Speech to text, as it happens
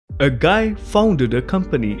A guy founded a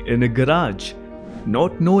company in a garage,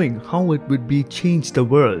 not knowing how it would be change the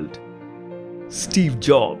world. Steve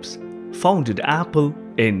Jobs founded Apple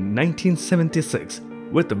in 1976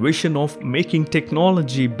 with the vision of making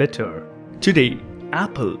technology better. Today,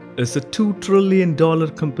 Apple is a $2 trillion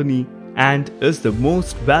company and is the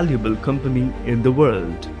most valuable company in the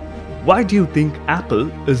world. Why do you think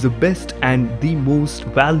Apple is the best and the most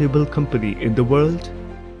valuable company in the world?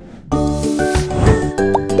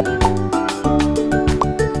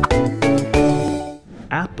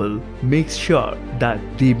 Apple makes sure that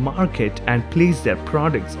they market and place their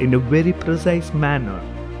products in a very precise manner,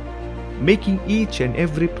 making each and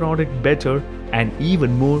every product better and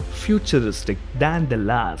even more futuristic than the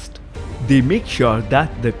last. They make sure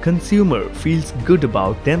that the consumer feels good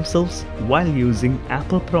about themselves while using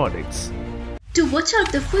Apple products. To watch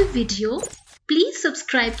out the full video, please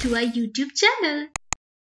subscribe to our YouTube channel.